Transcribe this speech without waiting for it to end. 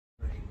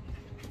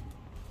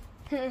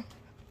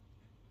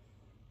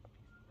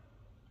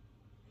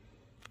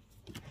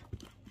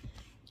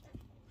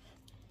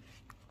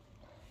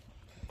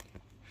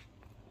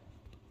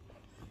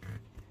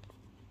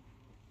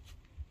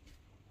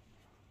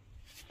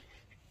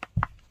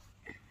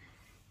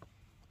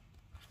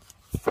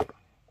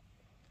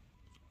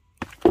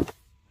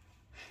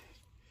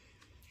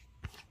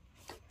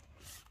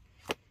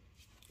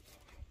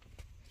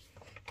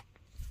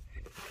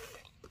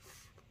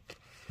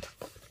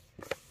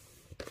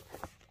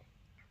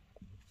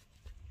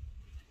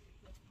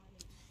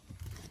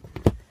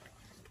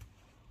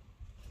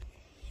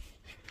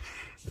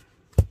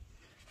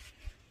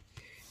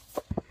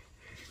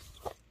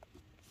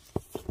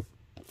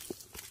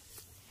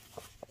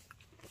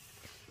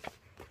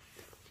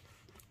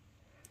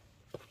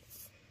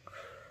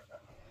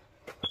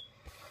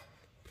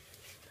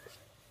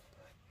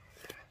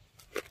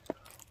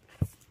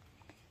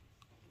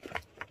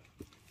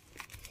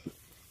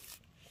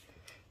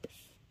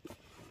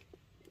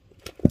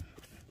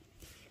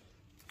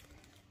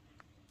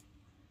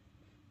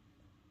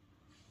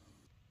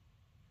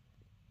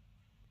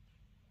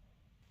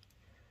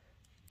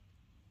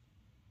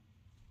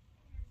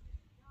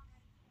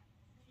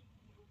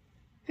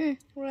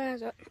Where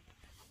is it?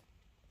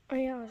 Oh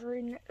yeah, I was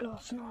reading it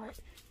last night.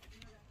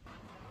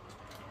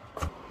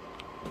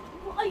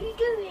 What are you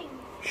doing?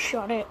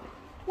 Shut it.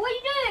 What are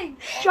you doing?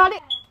 Shut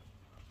it.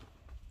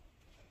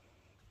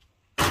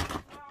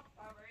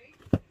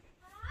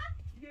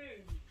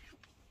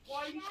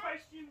 Why are you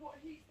questioning what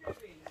he's doing?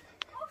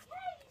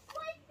 Okay,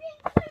 why are you being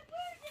so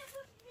rude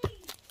with me?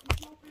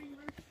 He's not being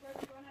rude to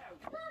everyone else.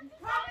 No,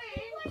 what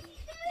are you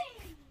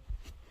doing?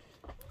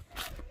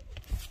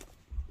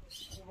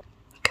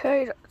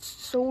 Okay,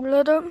 that's all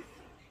of them.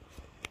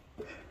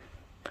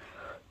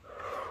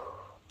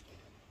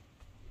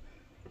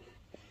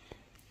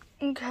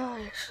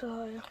 Okay,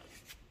 so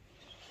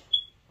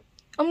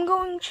I'm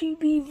going to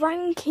be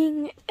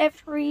ranking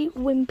every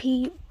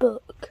wimpy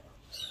book.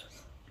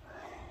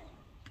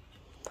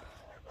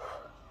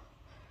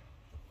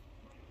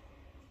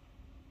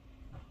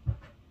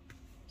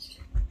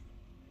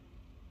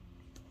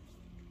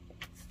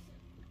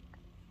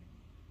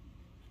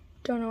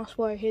 Don't ask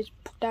why his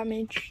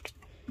damaged.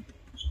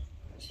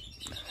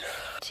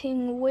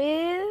 Starting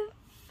with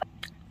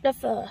the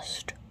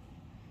first.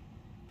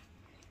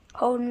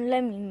 Hold on,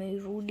 let me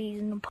move all these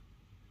in the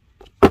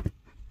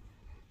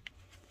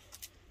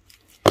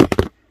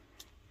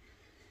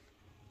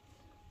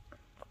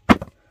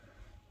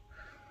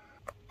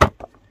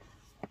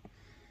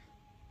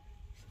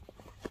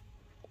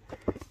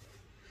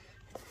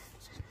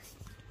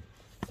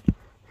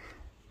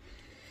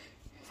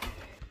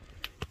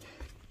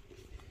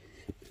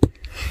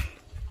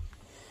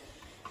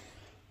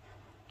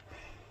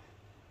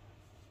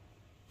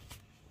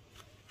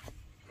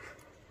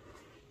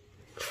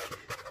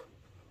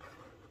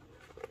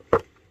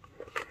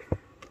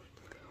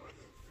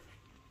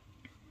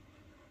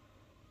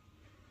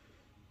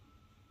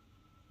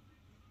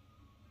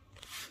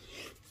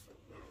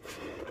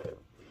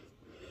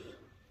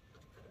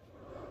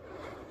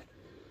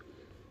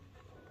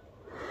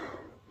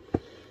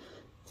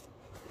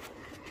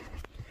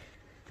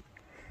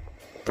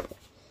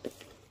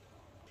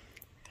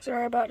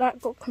Sorry about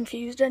that, got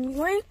confused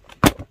anyway.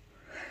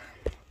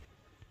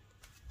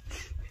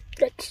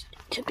 That's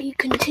to be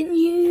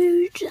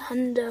continued,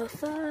 and the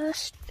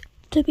first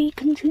to be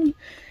continued.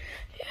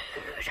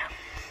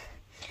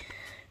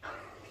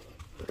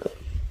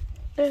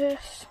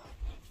 This.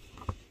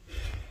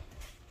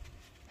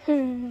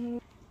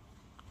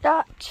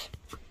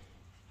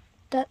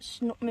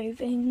 That's not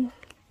moving.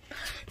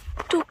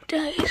 Dog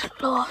Days,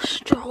 Last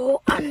Straw,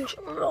 and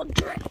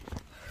Rodrick.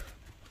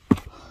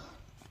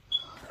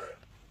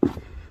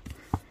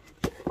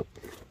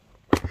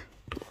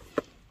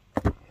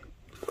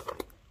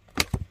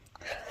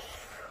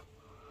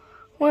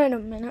 Wait a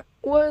minute,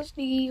 where's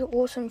the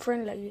awesome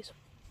friendlies?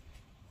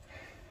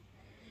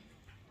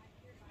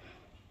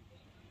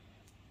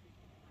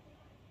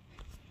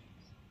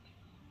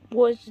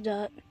 What's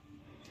that?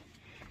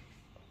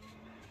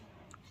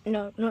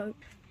 No.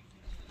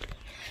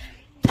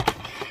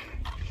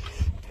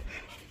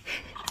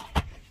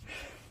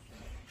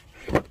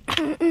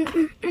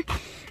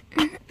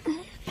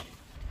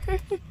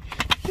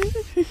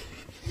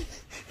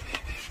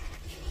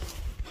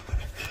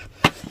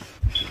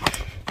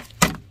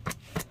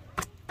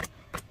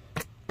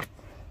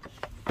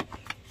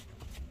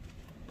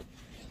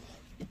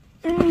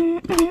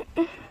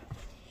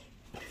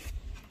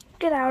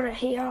 Get out of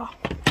here.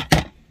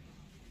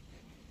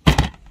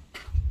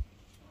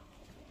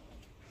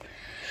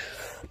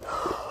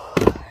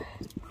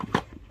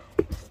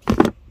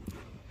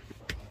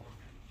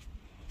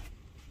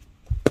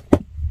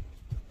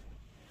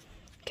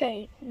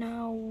 Okay,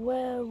 now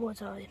where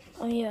was I?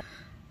 Oh yeah.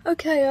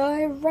 Okay,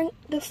 I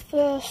ranked the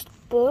first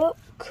book.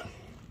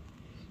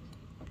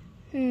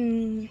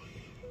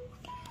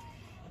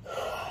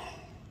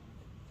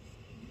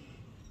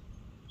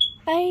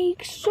 A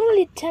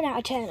solid 10 out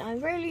of 10. I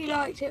really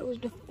liked it. It was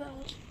the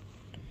first.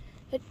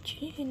 But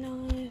you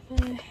know,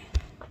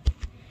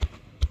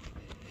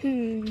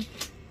 It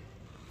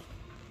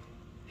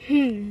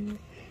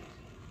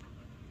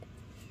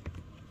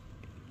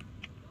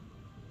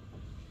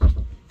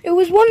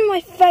was one of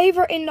my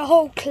favourite in the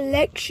whole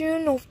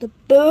collection of the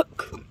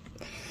book.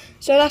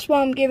 So that's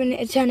why I'm giving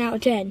it a 10 out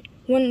of 10.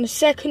 One of the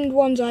second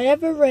ones I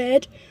ever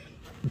read.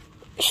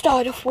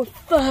 Started off with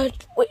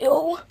Third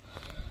Wheel.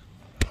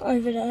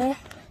 Over there.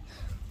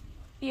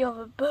 The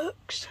other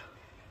books.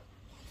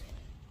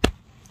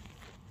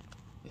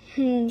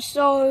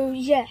 So,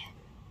 yeah.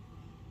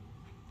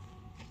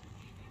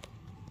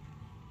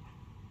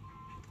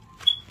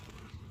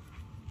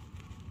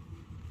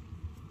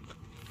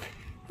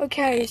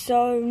 Okay,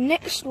 so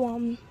next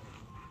one.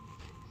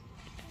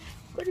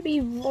 Going to be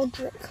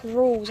Rodrick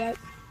Rules. I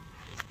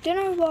don't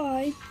know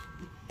why,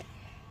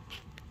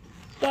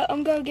 but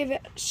I'm going to give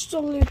it a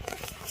solid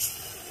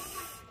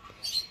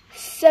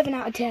 7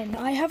 out of 10.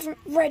 I haven't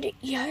read it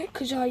yet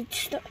because I've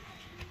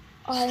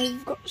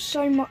got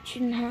so much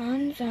in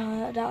hand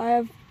that I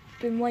have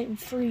been waiting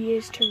 3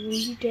 years to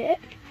read it.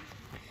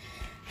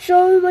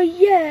 So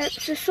yeah,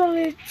 it's a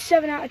solid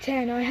 7 out of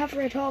 10. I have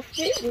read half of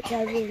it, which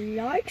I really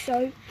like,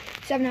 so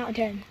 7 out of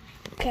 10.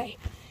 Okay,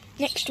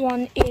 next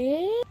one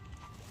is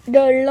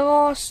The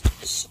Last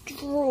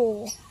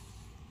Straw.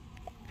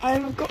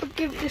 I've got to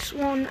give this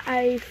one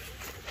a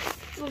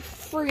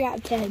 3 out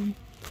of 10.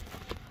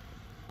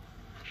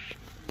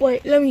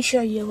 Wait, let me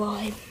show you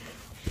why.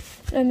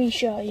 Let me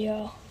show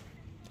you.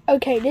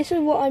 Okay, this is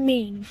what I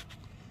mean.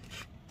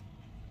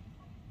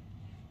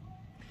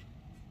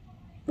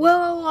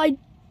 Well, I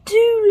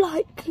do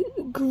like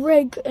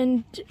Greg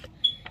and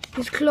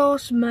his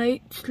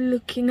classmates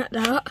looking at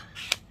that.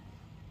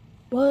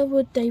 Why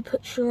would they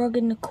put Shrug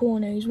in the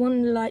corner? He's one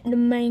of like the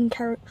main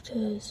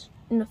characters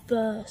in the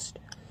first.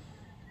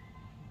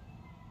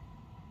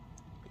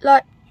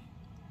 Like,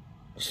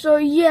 so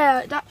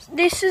yeah,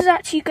 this is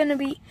actually going to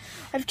be,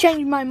 I've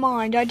changed my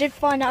mind. I did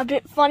find that a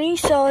bit funny,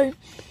 so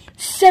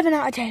 7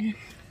 out of 10.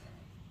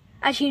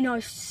 Actually no,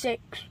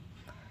 6.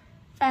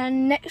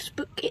 And next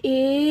book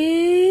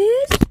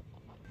is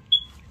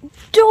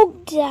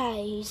Dog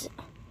Days.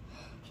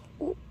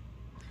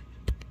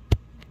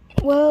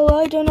 Well,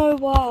 I don't know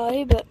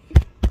why, but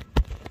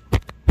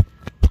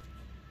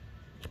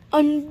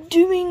I'm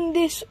doing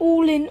this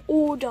all in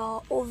order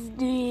of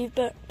the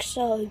book,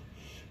 so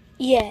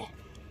yeah.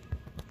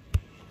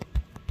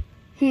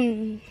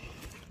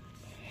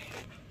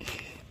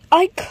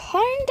 I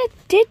kinda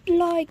did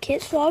like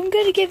it, so I'm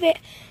gonna give it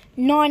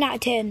 9 out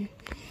of 10.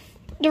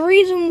 The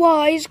reason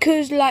why is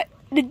because, like,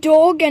 the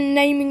dog and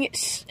naming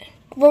it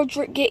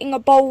Rodrick getting a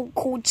bowl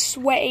called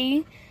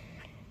Sweaty,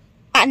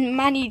 and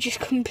Manny just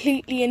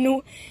completely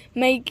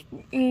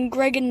making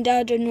Greg and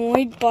Dad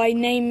annoyed by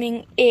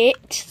naming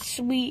it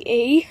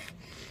Sweetie,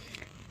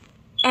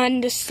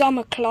 and the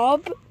summer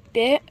club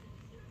bit.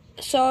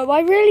 So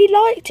I really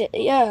liked it,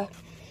 yeah.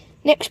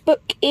 Next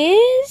book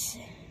is,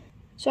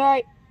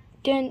 sorry,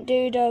 didn't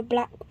do the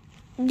black,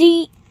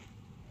 The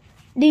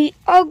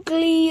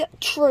Ugly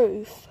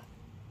Truth.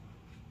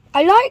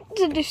 I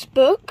liked this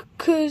book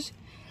because,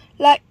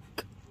 like,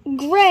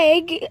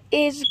 Greg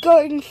is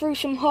going through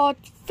some hard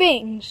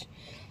things.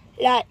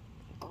 Like,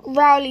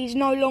 Rowley's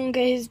no longer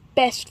his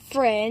best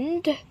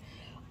friend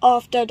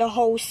after the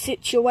whole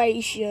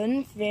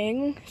situation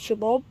thing,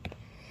 shabob.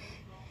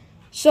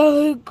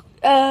 So,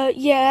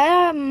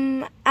 yeah,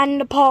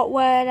 and the part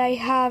where they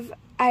have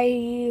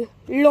a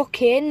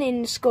lock-in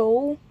in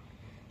school,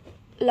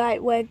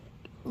 like where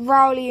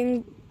Rowley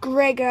and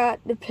Greg are at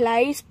the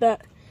place,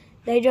 but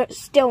they're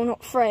still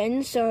not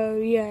friends, so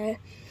yeah.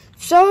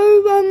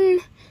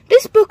 So,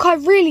 this book I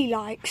really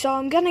like, so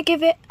I'm going to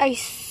give it a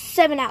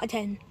 7 out of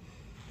 10.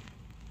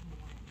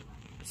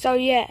 So,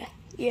 yeah.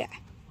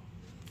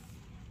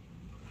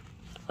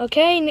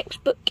 Okay,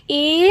 next book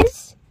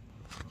is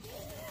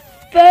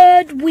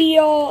Third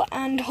Wheel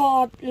and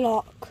Hard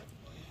Luck.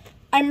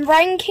 I'm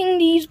ranking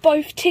these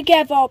both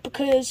together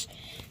because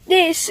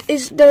this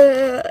is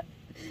the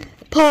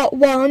part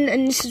 1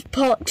 and this is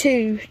part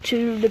 2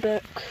 to the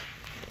book.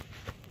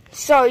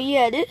 So,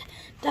 yeah,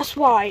 that's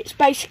why. It's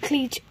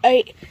basically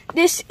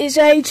this is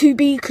a to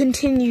be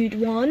continued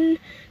one.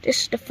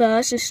 This is the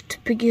first, this is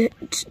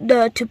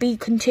to be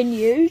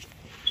continued.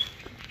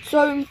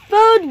 So in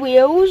Third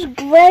Wheels,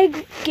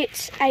 Greg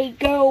gets a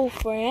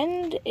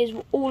girlfriend, is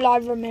all I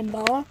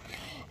remember.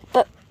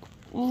 But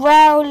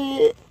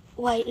Rowley,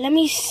 wait, let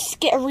me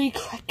get a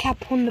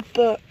recap on the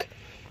book.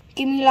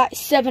 Give me like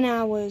 7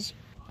 hours.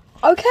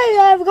 Okay,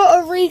 I've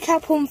got a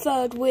recap on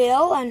Third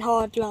Wheel and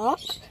Hard Luck.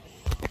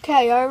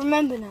 Okay, I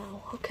remember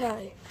now.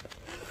 Okay.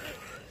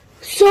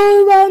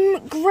 So,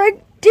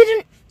 Greg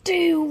didn't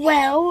do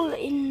well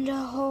in the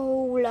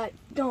whole, like,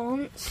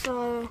 dance.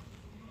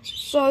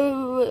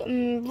 So,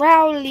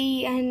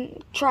 Rowley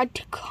tried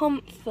to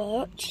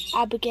comfort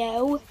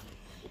Abigail.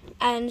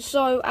 And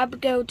so,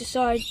 Abigail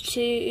decided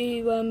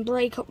to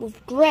break up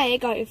with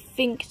Greg. I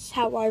think it's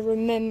how I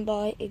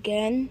remember it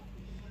again.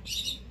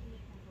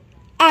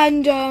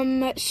 And,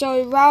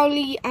 so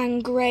Rowley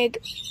and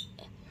Greg,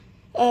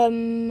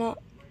 I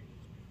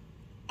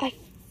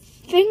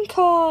think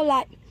are,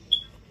 like,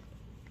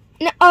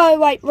 No, oh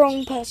wait,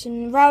 wrong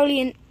person.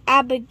 Rowley and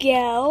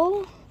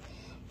Abigail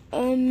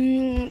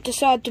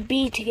decided to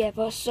be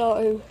together,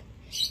 so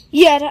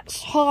yeah,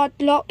 that's hard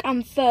lock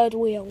and third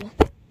wheel.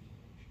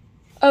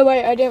 Oh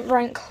wait, I didn't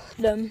rank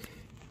them.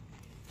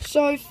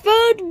 So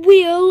third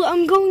wheel,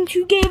 I'm going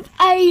to give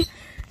a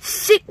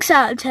 6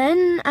 out of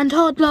 10, and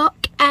hard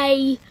lock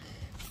a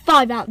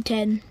 5 out of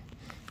 10.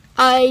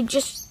 I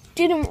just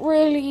didn't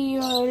really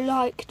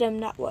like them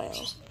that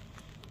well.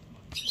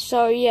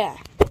 So yeah.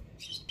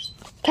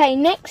 Okay,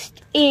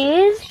 next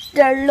is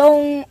the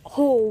long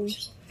haul.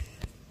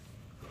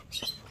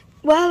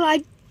 Well,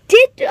 I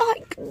did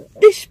like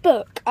this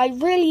book. I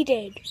really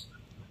did.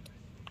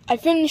 I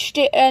finished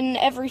it and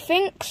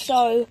everything.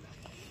 So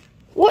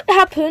what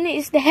happened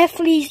is the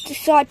Heffleys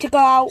decide to go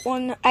out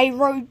on a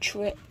road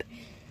trip.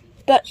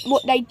 But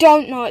what they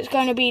don't know, it's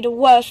going to be the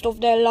worst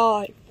of their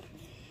life.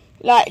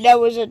 Like, there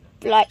was a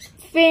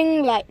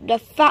thing, like the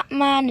fat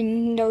man,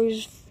 and there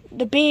was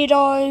the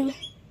beardo,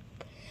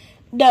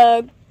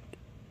 the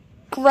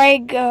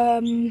Greg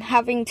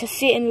having to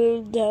sit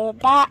in the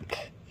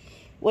back,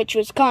 which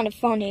was kind of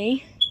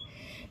funny.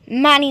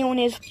 Manny on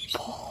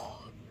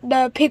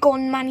the pig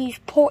on Manny's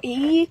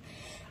potty,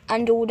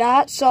 and all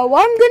that. So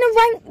I'm gonna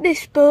rank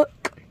this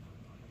book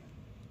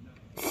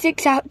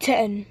 6 out of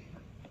 10.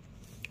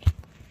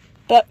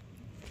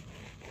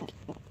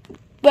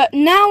 But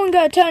now I'm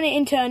gonna turn it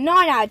into a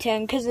 9 out of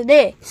 10 because of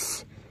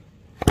this.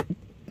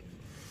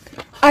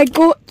 I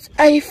got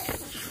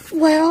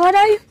where are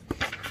they?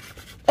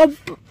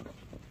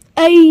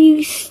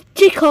 A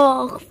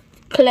sticker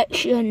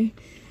collection.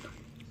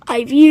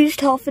 I've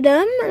used half of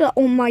them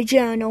on my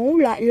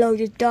journal, like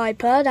loaded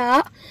diaper.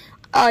 That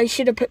I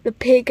should have put the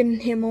pig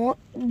and him on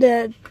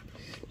the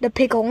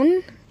pig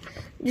on.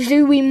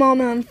 Zooey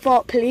Mama and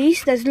Fart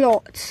Police. There's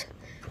lots.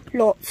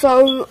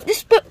 So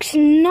this book's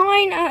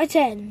 9 out of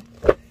 10.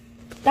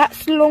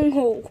 That's the long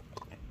haul.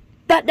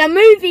 But the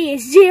movie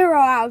is 0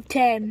 out of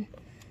 10.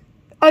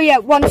 Oh yeah,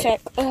 one sec.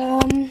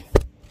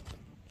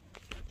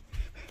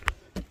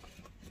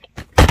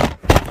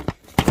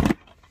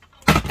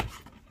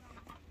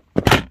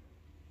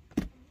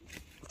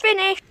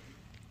 Finished.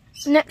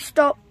 Next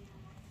stop,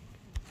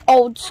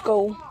 old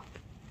school.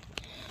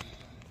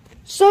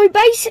 So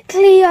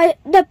basically,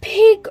 the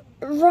pig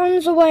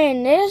runs away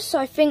in this.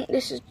 I think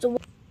this is the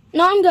one.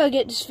 Now I'm going to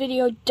get this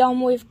video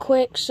done with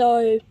quick.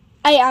 So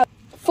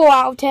 4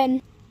 out of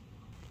 10.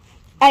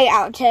 8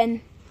 out of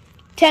 10.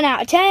 10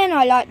 out of 10,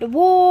 I like the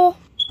war.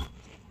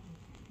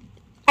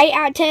 8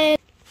 out of 10,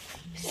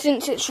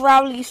 since it's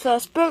Rowley's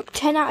first book.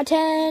 10 out of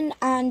 10,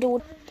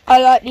 and I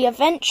like the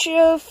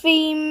adventure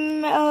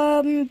theme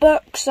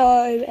book,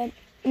 so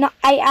not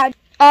 8 out of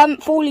 10. I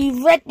haven't fully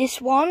read this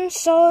one,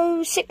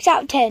 so 6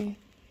 out of 10.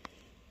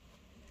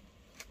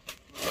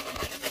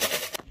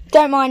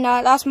 Don't mind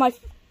that, that's my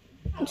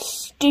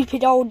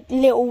stupid old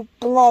little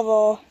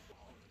brother.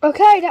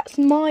 Okay, that's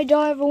my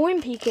Die of a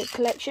Wimpy Kid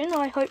collection.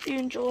 I hope you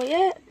enjoy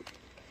it.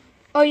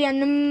 Oh yeah,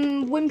 and the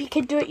Wimpy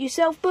Kid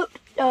Do-It-Yourself book,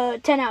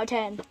 10 out of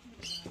 10.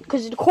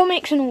 Because of the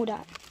comics and all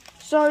that.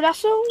 So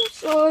that's all.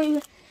 So,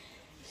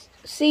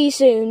 see you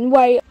soon.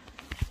 Wait.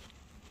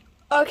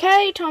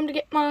 Okay, time to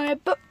get my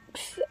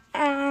books.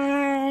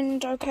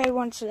 And, okay,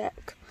 one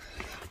sec.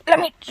 Let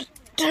me just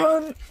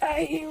turn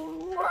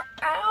around.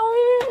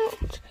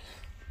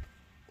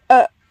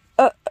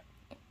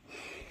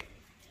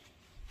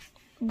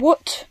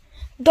 What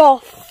the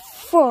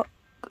fuck?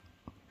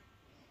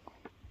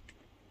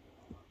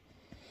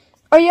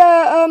 Oh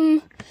yeah,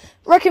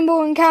 Wrecking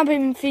Ball and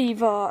Cabin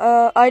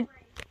Fever.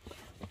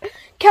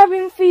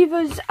 Cabin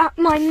Fever's at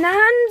my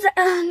nan's,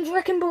 and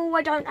Wrecking Ball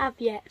I don't have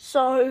yet.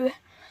 So,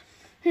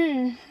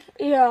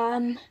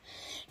 yeah,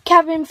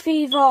 Cabin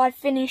Fever I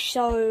finished.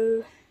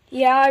 So,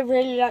 yeah, I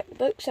really like the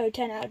book. So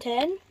 10 out of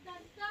 10.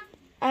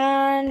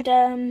 And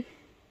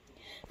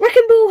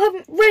Wrecking Ball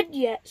haven't read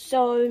yet,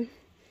 so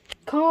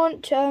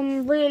can't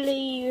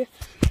really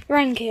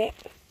rank it.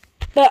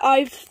 But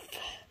I've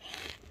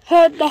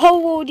heard the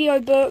whole audio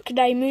book,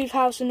 they move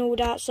house and all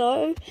that,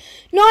 so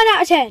 9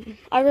 out of 10.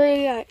 I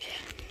really like it.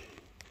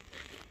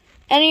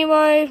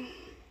 Anyway,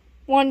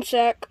 one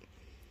sec.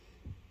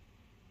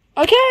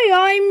 Okay,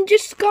 I'm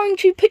just going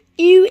to put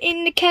you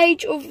in the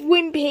cage of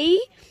Wimpy,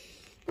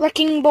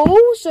 Wrecking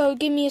Ball, so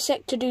give me a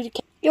sec to do the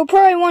cage. You're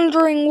probably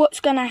wondering what's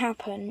going to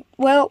happen.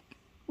 Well,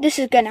 this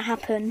is going to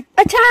happen.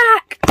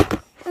 Attack!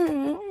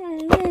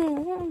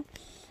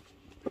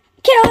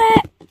 Kill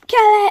it!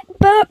 Kill it,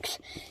 books!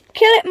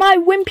 Kill it, my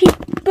Wimpy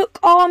book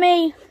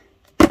army!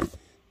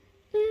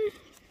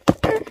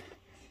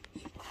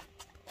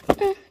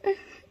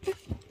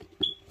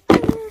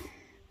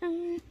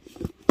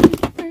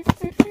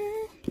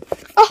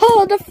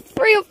 Oh, the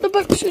 3 of the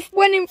books just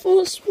went in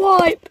for a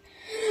swipe,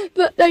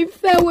 but they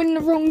fell in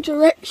the wrong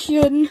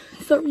direction,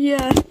 so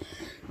yeah.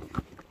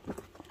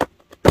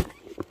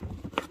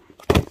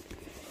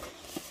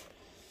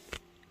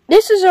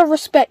 This is a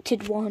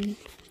respected one.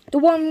 The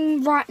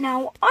one right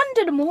now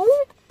under them all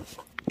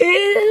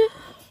is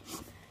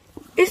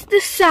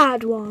the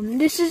sad one.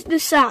 This is the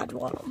sad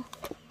one.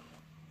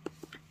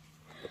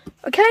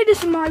 Okay,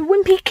 this is my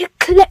wimpy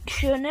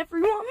collection,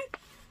 everyone.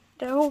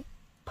 They're all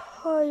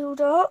piled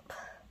up.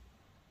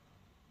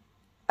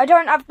 I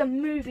don't have the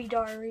movie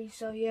diary,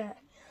 so yeah.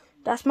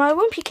 That's my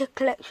wimpy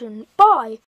collection. Bye.